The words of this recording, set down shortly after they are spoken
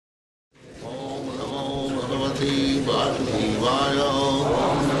Bhagavate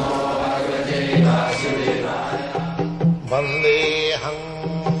Vasudevaya. Vandeham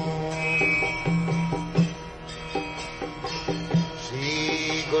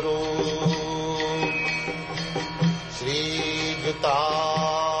Sri Guru Sri Juta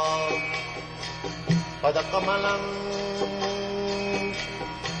Padakamalam.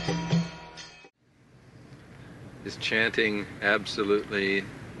 Is chanting absolutely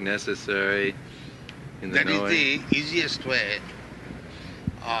necessary in the knowing? That is the easiest way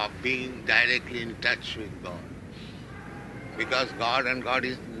of being directly in touch with God. Because God and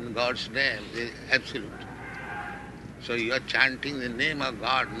God's name is absolute. So you are chanting the name of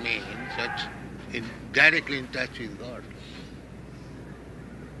God means you're directly in touch with God.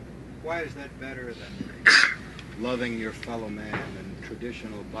 Why is that better than loving your fellow man and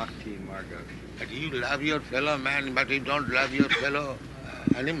traditional bhakti marga? But you love your fellow man, but you don't love your fellow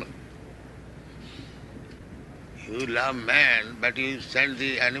animal. You love man, but you send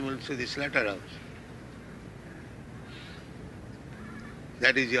the animals to the slaughterhouse.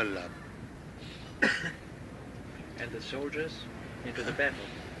 That is your love. And the soldiers into the battle.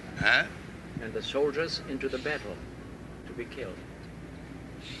 Huh? And the soldiers into the battle to be killed.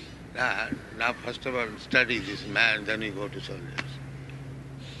 Now first of all, study this man, then we go to soldiers.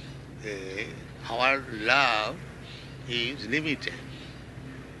 Our love is limited.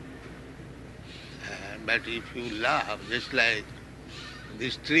 But if you love, just like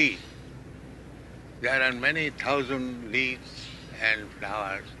this tree, there are many thousand leaves and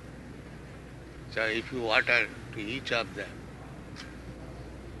flowers. So if you water to each of them,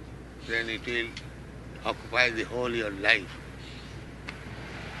 then it will occupy the whole your life.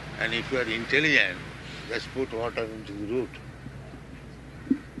 And if you are intelligent, just put water into the root.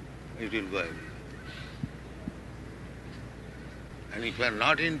 It will go away. And if you are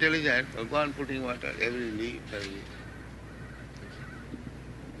not intelligent, go on putting water every leaf, every leaf.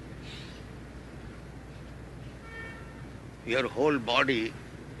 Your whole body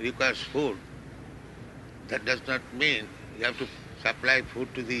requires food. That does not mean you have to supply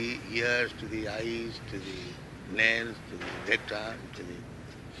food to the ears, to the eyes, to the nails, to the rectum, to the...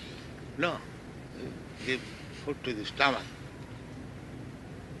 No. Give food to the stomach.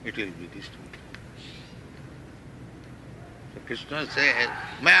 It will be distributed. So Krishna says,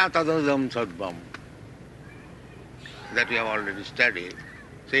 Maya tadadam sadvam. That we have already studied.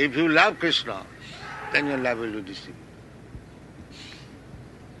 So if you love Krishna, then your love will be distributed.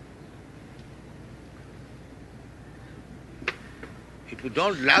 If you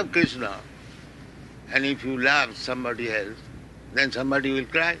don't love Krishna, and if you love somebody else, then somebody will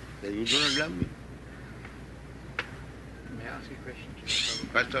cry that you do not love me. May I ask you a question?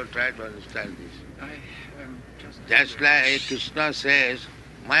 First of all, try to understand this. I Just like Krishna says,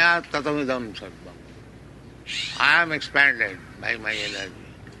 Maya tatamidam sarvam. I am expanded by my energy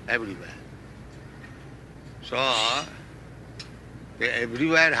everywhere. So,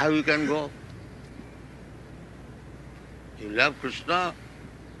 everywhere how you can go? You love Krishna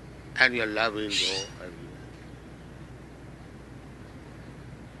and your love will go everywhere.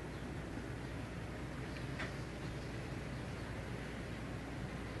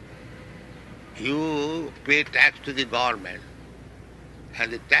 You pay tax to the government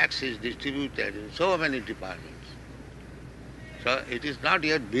and the tax is distributed in so many departments. So it is not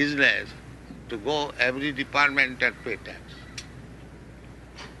your business to go every department and pay tax.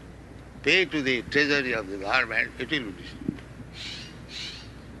 Pay to the treasury of the government, it will be distributed.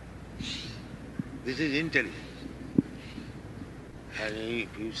 This is intelligence. And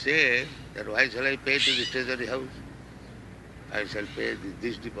if you say that why shall I pay to the treasury house? I shall pay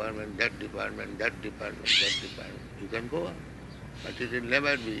this department, that department, that department, that department. You can go on, but it will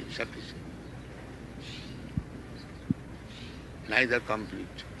never be sufficient. Neither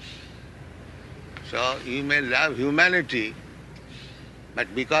complete. So you may love humanity,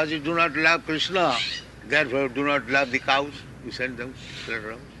 but because you do not love Krishna, therefore do not love the cows, you send them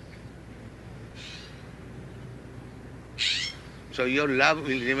around. So your love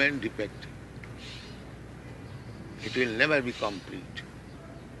will remain defective. It will never be complete.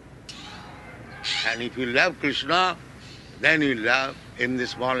 And if you love Krishna, then you love in the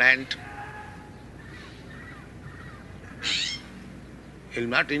small ant. He will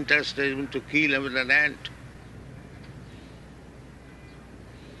not interested even to kill even an ant.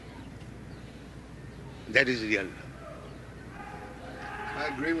 That is real love. I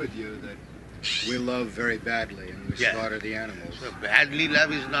agree with you that we love very badly and we slaughter the animals. So badly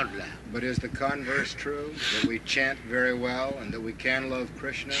love is not love. But is the converse true? That we chant very well and that we can love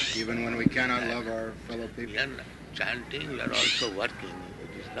Krishna even when we cannot love our fellow people? You are chanting, you are also working.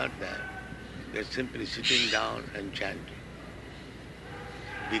 It is not that. They're simply sitting down and chanting.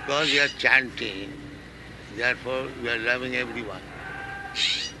 Because you are chanting, therefore you are loving everyone.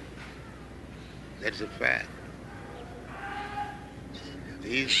 That's a fact.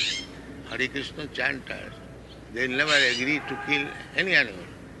 These Hare Krishna chanters, they never agree to kill any animal,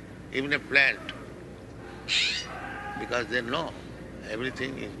 even a plant, because they know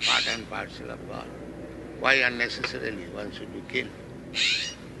everything is part and parcel of God. Why unnecessarily one should be killed?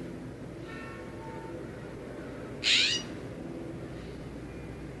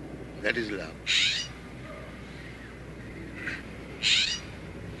 That is love.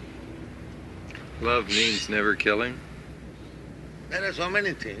 Love means never killing? There are so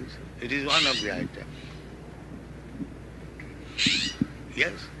many things. It is one of the items.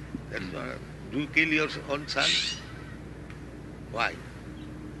 Yes, that's one. Do you kill your own son? Why?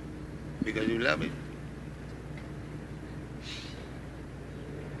 Because you love him.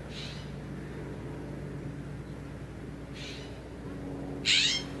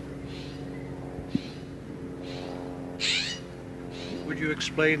 Would you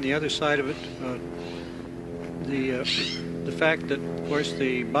explain the other side of it? The fact that, of course,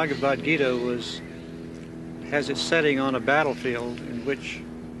 the Bhagavad Gita has its setting on a battlefield in which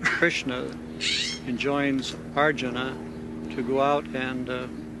Krishna enjoins Arjuna to go out and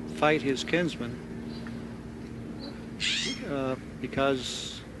fight his kinsman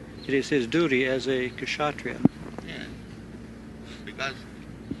because it is his duty as a Kshatriya. Yeah. Because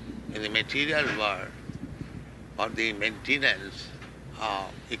in the material world, for the maintenance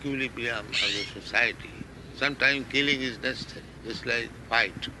of equilibrium of the society, sometimes killing is necessary, just like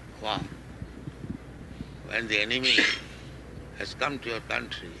fight, war. When the enemy has come to your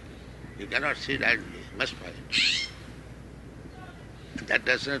country, you cannot sit idly, you must fight. That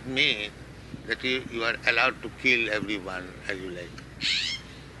does not mean that you are allowed to kill everyone as you like.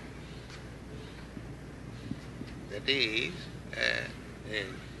 That is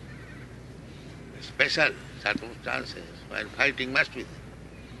special circumstances when fighting must be there.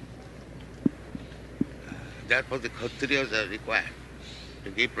 Therefore the Kshatriyas are required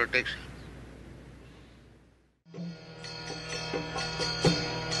to give protection.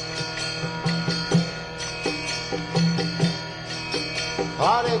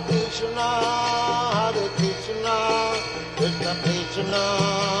 Hare Krishna, Krishna Krishna,